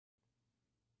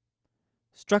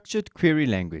Structured query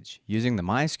language using the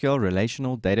MySQL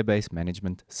Relational Database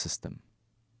Management System.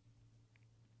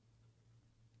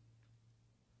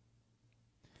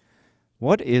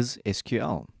 What is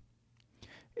SQL?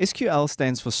 SQL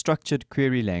stands for Structured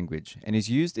Query Language and is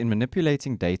used in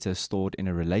manipulating data stored in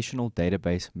a relational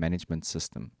database management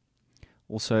system,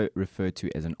 also referred to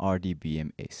as an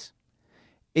RDBMS.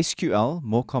 SQL,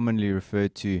 more commonly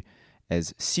referred to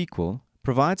as SQL,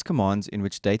 provides commands in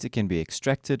which data can be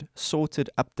extracted, sorted,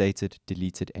 updated,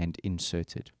 deleted, and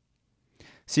inserted.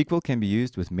 SQL can be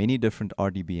used with many different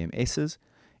RDBMSs,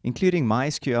 including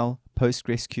MySQL,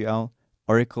 PostgreSQL,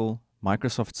 Oracle,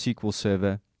 Microsoft SQL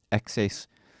Server, Access,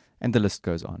 and the list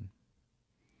goes on.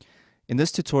 In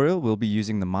this tutorial, we'll be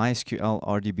using the MySQL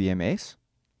RDBMS,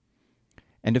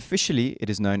 and officially it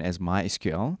is known as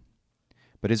MySQL,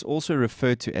 but is also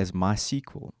referred to as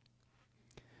MySQL.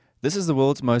 This is the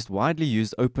world's most widely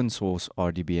used open source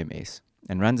RDBMS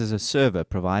and runs as a server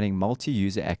providing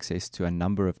multi-user access to a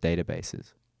number of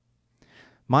databases.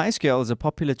 MySQL is a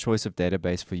popular choice of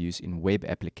database for use in web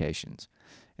applications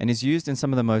and is used in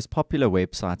some of the most popular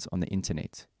websites on the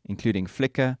internet, including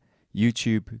Flickr,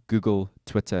 YouTube, Google,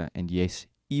 Twitter, and yes,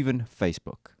 even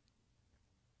Facebook.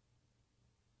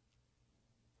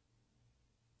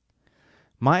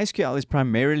 MySQL is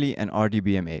primarily an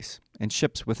RDBMS and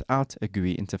ships without a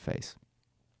GUI interface.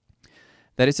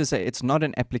 That is to say, it's not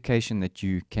an application that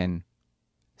you can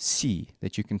see,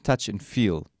 that you can touch and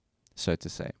feel, so to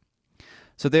say.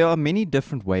 So there are many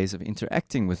different ways of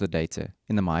interacting with the data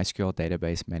in the MySQL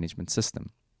database management system.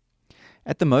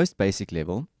 At the most basic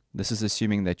level, this is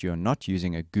assuming that you are not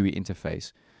using a GUI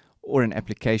interface or an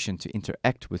application to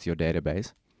interact with your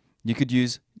database. You could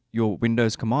use your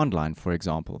Windows command line, for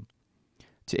example,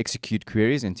 to execute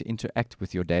queries and to interact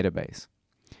with your database.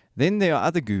 Then there are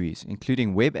other GUIs,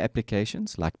 including web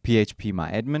applications like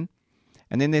PHPMyAdmin,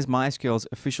 and then there's MySQL's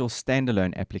official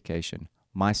standalone application,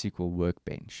 MySQL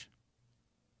Workbench.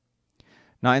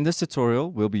 Now in this tutorial,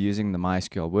 we'll be using the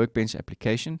MySQL Workbench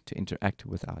application to interact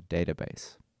with our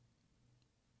database.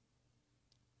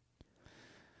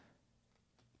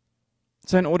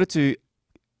 So in order to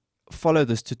follow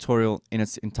this tutorial in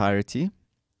its entirety,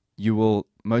 you will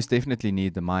most definitely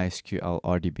need the MySQL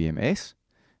RDBMS,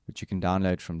 which you can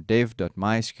download from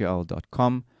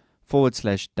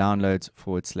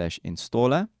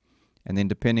dev.mysql.com/downloads/installer. And then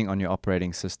depending on your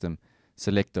operating system,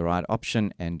 select the right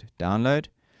option and download.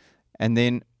 And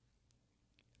then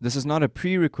this is not a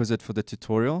prerequisite for the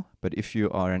tutorial, but if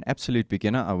you are an absolute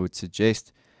beginner, I would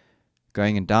suggest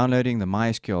going and downloading the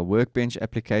MySQL Workbench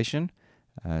application,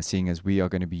 seeing as we are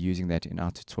going to be using that in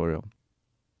our tutorial.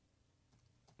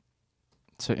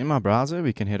 So in my browser,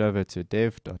 we can head over to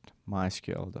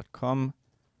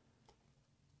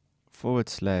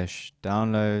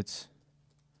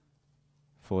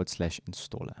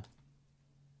dev.mysql.com/downloads/installer.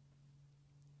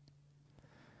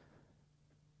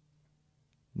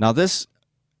 Now this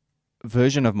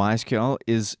version of MySQL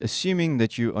is assuming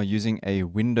that you are using a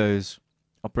Windows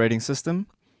operating system,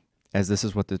 as this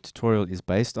is what the tutorial is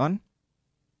based on.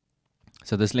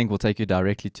 So this link will take you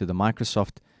directly to the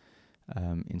Microsoft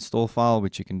install file,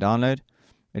 which you can download.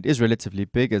 It is relatively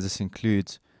big, as this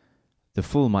includes the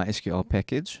full MySQL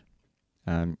package.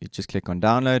 You just click on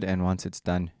download, and once it's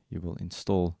done, you will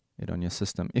install it on your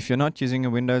system. If you're not using a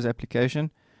Windows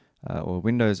application or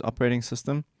Windows operating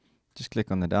system, just click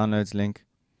on the downloads link,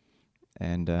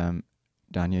 and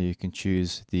down here you can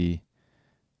choose the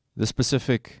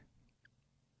specific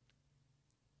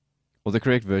or the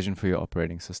correct version for your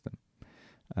operating system.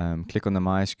 Click on the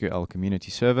MySQL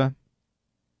community server,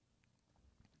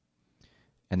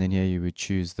 and then here you would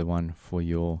choose the one for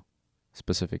your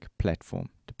specific platform,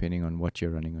 depending on what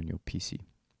you're running on your PC.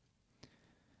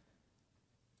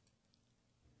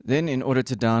 Then in order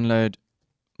to download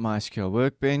MySQL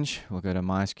Workbench, we'll go to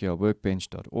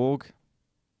mysqlworkbench.org.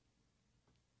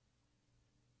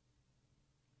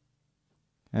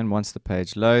 And once the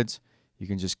page loads, you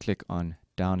can just click on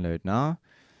download now.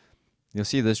 You'll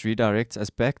see this redirects us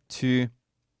back to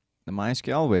the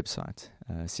MySQL website.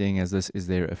 Seeing as this is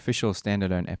their official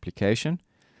standalone application,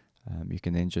 you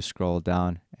can then just scroll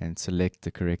down and select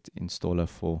the correct installer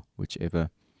for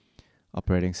whichever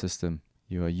operating system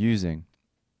you are using.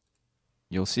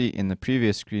 You'll see in the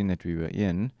previous screen that we were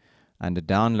in, under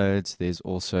downloads, there's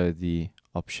also the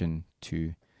option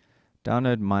to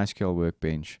download MySQL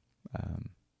Workbench,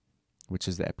 which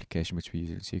is the application which we're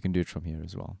using. So you can do it from here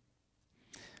as well.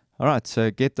 Alright,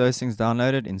 so get those things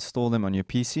downloaded, install them on your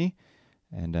PC,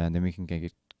 and then we can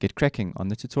get cracking on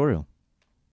the tutorial.